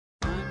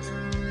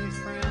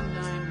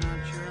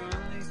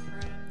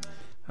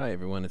Hi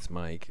everyone, it's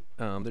Mike.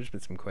 There's been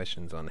some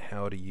questions on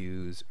how to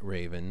use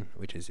Raven,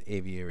 which is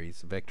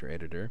Aviary's vector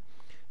editor.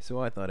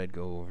 So I thought I'd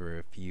go over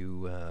a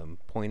few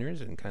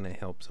pointers and kind of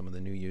help some of the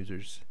new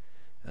users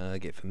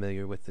get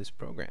familiar with this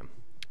program.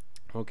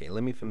 Okay,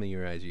 let me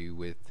familiarize you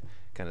with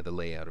kind of the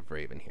layout of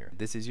Raven here.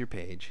 This is your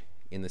page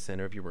in the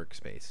center of your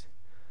workspace.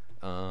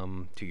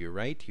 To your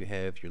right you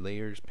have your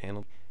layers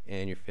panel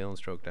and your fill and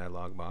stroke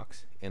dialog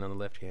box, and on the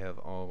left you have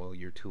all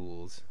your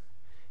tools,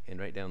 and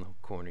right down the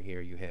corner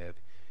here you have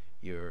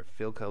your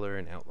fill color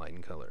and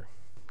outline color.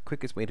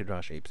 Quickest way to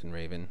draw shapes in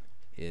Raven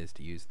is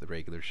to use the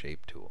regular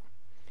shape tool.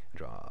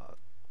 Draw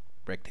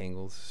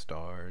rectangles,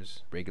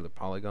 stars, regular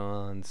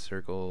polygons,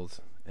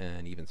 circles,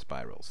 and even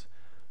spirals.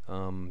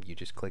 You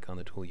just click on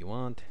the tool you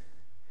want,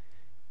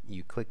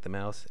 you click the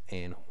mouse,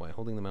 and while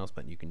holding the mouse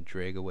button you can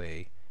drag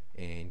away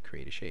and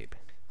create a shape.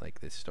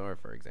 Like this star,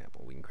 for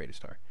example. We can create a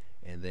star,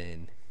 and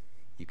then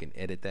you can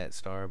edit that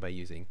star by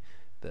using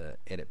the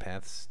Edit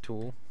Paths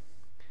tool,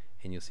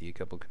 and you'll see a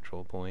couple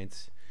control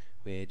points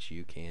which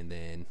you can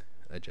then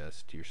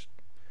adjust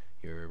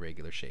your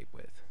regular shape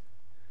with.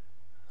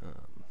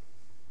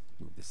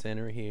 Move the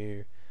center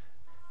here,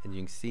 and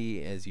you can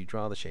see as you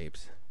draw the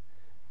shapes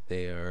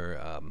they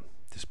are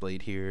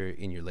displayed here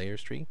in your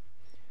layers tree,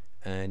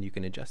 and you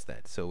can adjust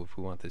that. So if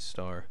we want this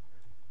star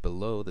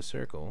below the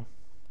circle,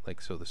 like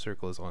so the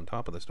circle is on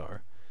top of the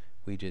star,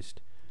 we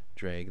just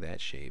drag that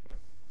shape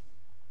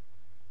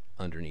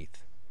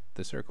underneath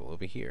the circle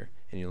over here,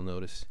 and you'll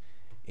notice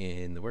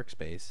in the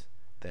workspace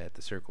that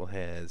the circle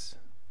has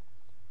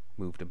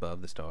moved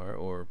above the star,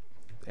 or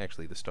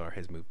actually the star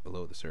has moved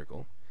below the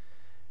circle,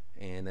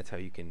 and that's how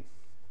you can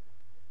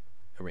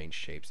arrange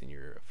shapes in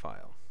your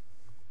file.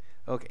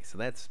 Okay, so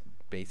that's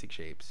basic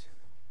shapes.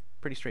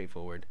 Pretty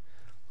straightforward.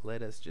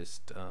 Let us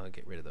just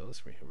get rid of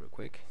those real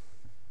quick.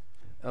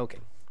 Okay,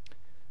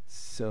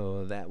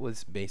 so that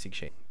was basic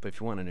shape, but if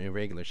you want an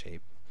irregular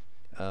shape,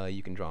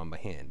 you can draw them by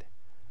hand.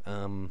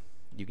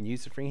 You can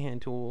use the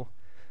freehand tool.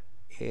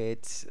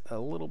 It's a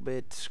little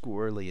bit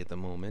squirrely at the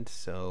moment,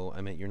 so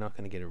I mean you're not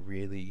going to get a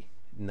really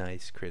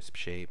nice crisp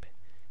shape,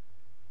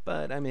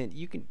 but I mean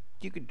you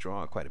could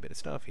draw quite a bit of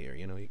stuff here.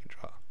 You can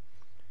draw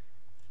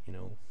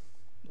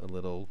a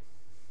little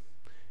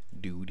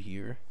dude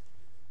here.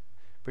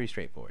 Pretty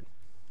straightforward.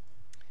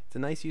 It's a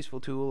nice useful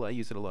tool. I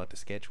use it a lot to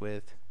sketch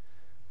with,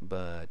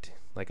 but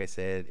like I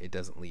said, it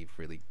doesn't leave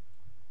really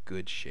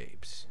good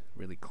shapes,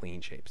 really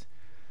clean shapes.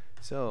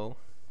 So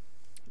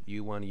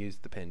you want to use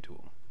the pen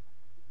tool,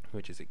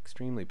 which is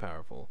extremely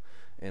powerful,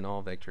 and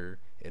all vector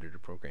editor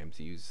programs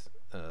use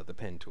the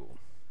pen tool.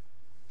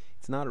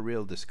 It's not a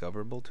real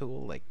discoverable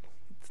tool, like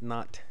it's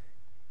not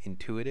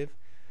intuitive,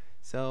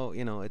 so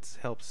it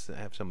helps to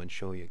have someone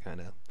show you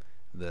kind of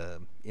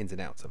the ins and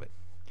outs of it.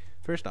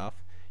 First off,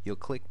 you'll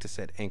click to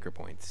set anchor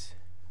points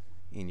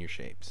in your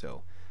shape,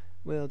 so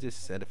we'll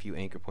just set a few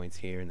anchor points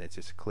here, and that's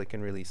just click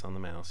and release on the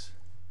mouse,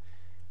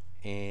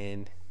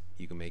 and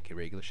you can make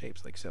irregular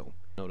shapes like so.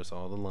 Notice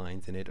all the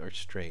lines in it are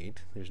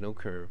straight, there's no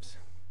curves.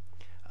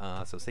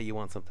 So say you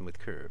want something with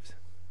curves.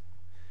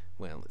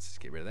 Well, let's just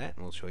get rid of that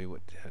and we'll show you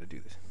how to do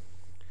this.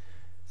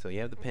 So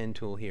you have the pen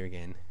tool here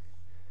again.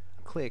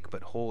 Click,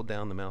 but hold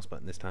down the mouse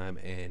button this time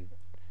and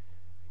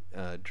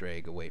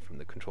drag away from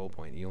the control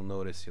point. You'll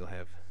notice you'll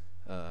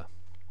have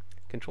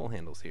control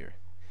handles here,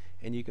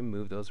 and you can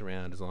move those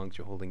around as long as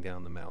you're holding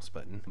down the mouse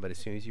button. But as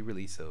soon as you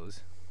release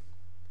those,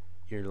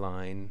 your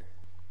line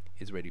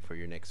is ready for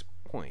your next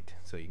point.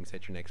 So you can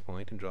set your next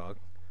point and draw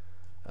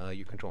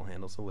your control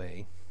handles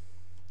away,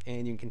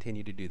 and you can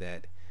continue to do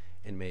that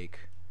and make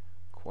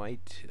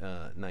quite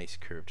nice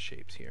curved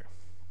shapes here.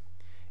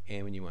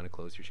 And when you want to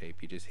close your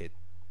shape, you just hit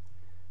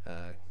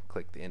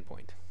click the end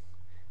point.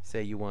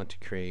 Say you want to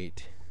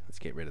create, let's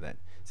get rid of that,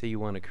 say you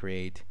want to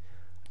create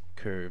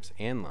curves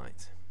and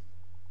lines.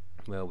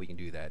 Well, we can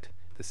do that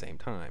at the same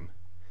time.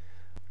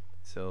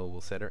 So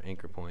we'll set our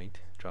anchor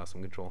point, draw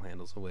some control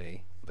handles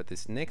away, but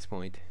this next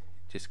point,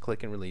 just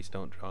click and release,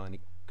 don't draw any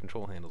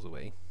control handles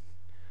away.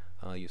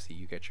 You'll see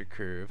you got your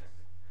curve,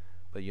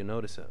 but you'll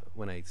notice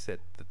when I set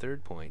the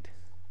third point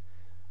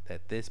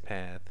that this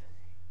path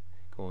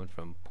going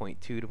from point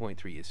 2 to point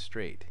 3 is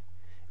straight.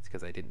 It's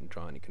because I didn't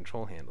draw any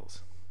control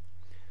handles.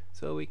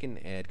 So we can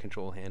add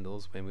control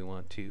handles when we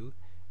want to,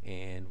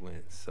 and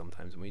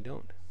sometimes when we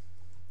don't.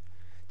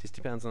 Just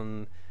depends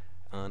on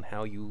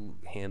how you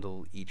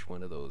handle each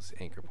one of those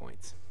anchor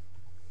points.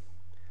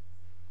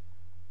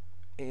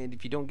 And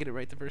if you don't get it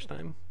right the first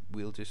time,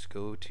 we'll just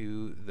go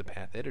to the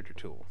path editor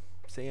tool.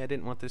 Say I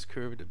didn't want this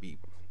curve to be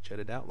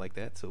jutted out like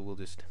that, so we'll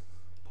just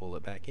pull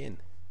it back in,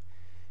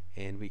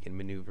 and we can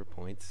maneuver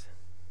points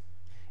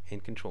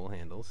and control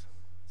handles.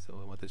 So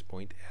I want this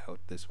point out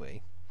this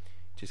way.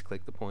 Just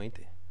click the point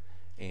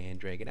and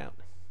drag it out,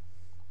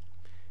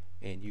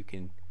 and you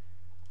can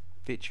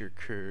fit your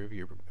curve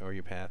or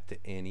your path to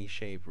any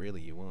shape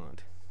really you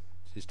want.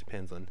 It just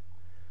depends on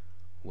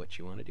what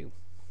you want to do.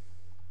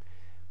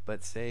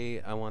 But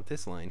say I want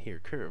this line here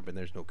curved, but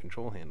there's no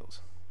control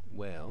handles.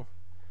 Well,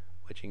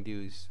 what you can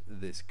do is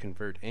this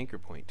convert anchor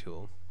point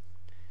tool.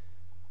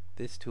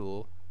 This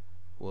tool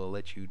will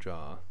let you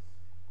draw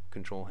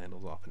control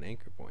handles off an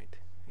anchor point,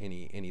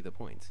 any of the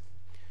points.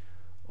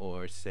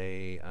 Or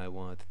say I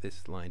want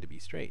this line to be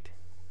straight.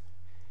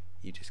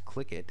 You just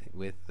click it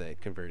with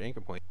that convert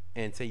anchor point,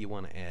 and say you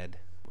want to add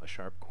a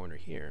sharp corner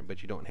here,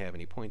 but you don't have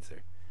any points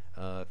there.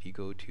 If you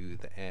go to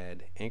the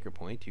add anchor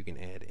point, you can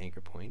add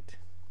anchor point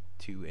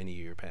to any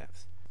of your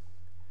paths.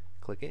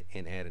 Click it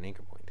and add an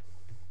anchor point.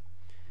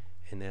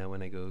 And now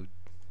when I go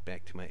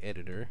back to my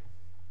editor,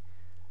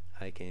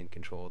 I can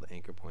control the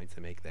anchor points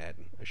and make that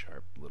a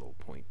sharp little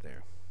point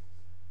there.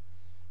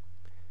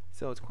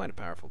 So it's quite a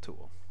powerful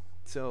tool.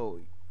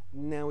 So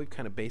now we've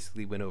kind of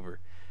basically went over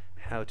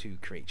how to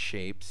create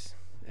shapes,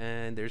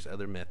 and there's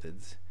other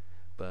methods,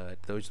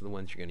 but those are the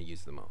ones you're going to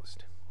use the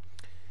most.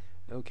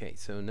 Okay,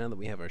 so now that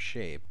we have our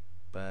shape,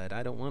 but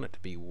I don't want it to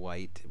be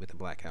white with a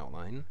black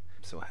outline,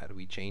 so how do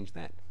we change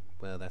that?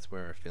 Well, that's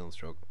where our fill and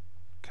stroke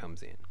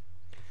comes in.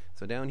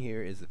 So down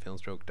here is the fill and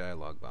stroke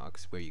dialog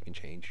box where you can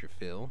change your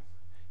fill,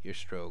 your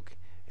stroke,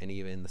 and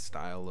even the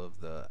style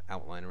of the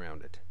outline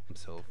around it.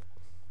 So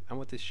I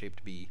want this shape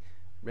to be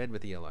red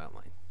with a yellow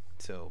outline.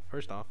 So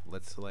first off,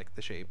 let's select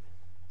the shape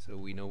so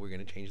we know we're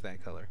going to change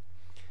that color.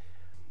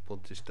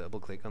 We'll just double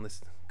click on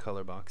this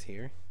color box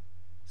here,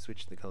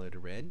 switch the color to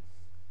red,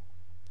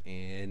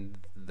 and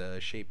the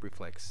shape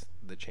reflects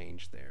the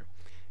change there,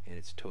 and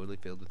it's totally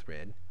filled with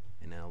red.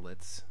 And now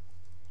let's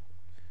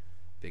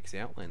fix the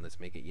outline. Let's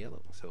make it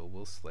yellow. So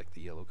we'll select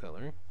the yellow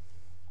color,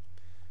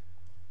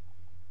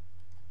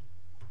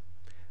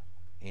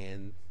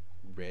 and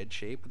red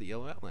shape with a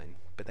yellow outline,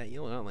 but that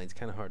yellow outline is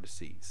kind of hard to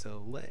see,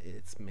 so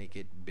let's make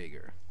it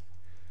bigger.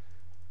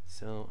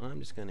 So I'm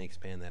just going to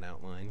expand that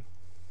outline.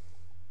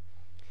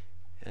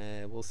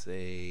 We'll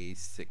say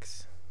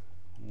 6.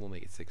 We'll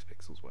make it 6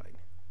 pixels wide.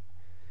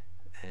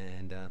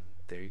 And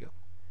there you go.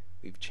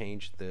 We've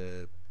changed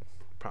the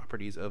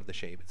properties of the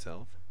shape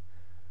itself.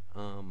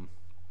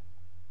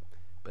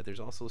 But there's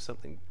also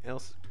something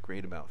else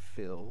great about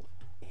fill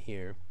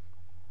here,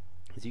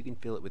 is you can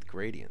fill it with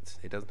gradients.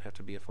 It doesn't have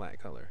to be a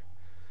flat color.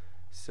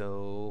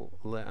 So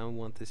I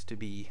want this to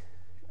be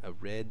a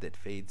red that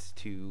fades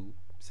to,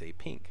 say,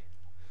 pink.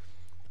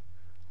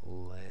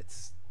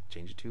 Let's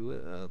change it to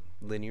a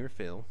linear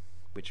fill,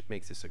 which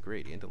makes this a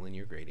gradient, a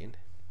linear gradient.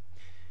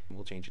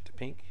 We'll change it to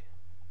pink,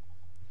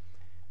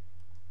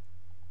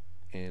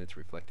 and it's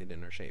reflected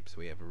in our shape. So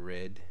we have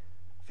red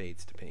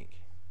fades to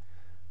pink.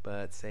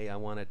 But say I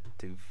want it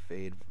to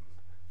fade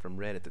from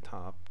red at the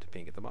top to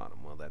pink at the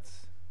bottom. Well,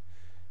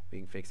 we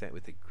can fix that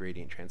with the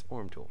gradient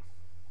transform tool.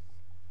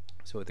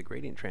 So with the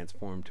gradient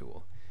transform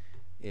tool,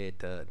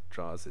 it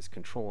draws this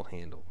control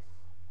handle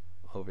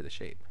over the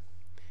shape,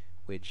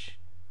 which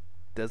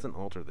doesn't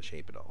alter the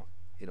shape at all.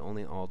 It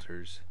only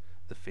alters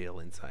the fill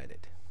inside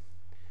it.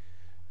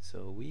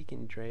 So we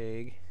can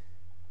drag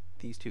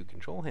these two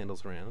control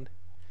handles around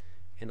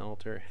and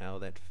alter how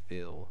that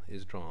fill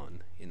is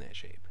drawn in that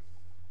shape.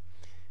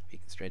 We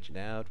can stretch it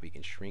out, we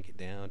can shrink it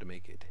down to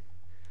make it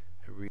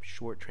a really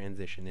short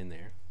transition in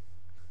there.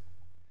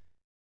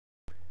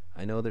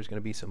 I know there's going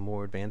to be some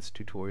more advanced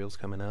tutorials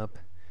coming up.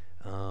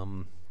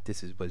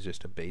 This was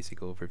just a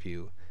basic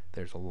overview.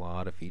 There's a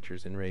lot of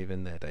features in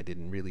Raven that I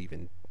didn't really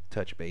even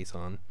touch base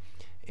on,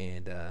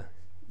 and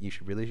you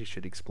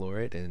should explore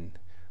it and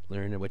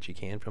learn what you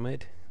can from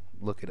it.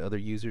 Look at other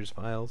users'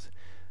 files.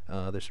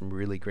 There's some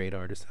really great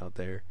artists out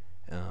there.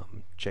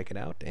 Check it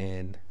out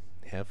and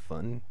have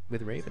fun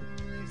with Raven.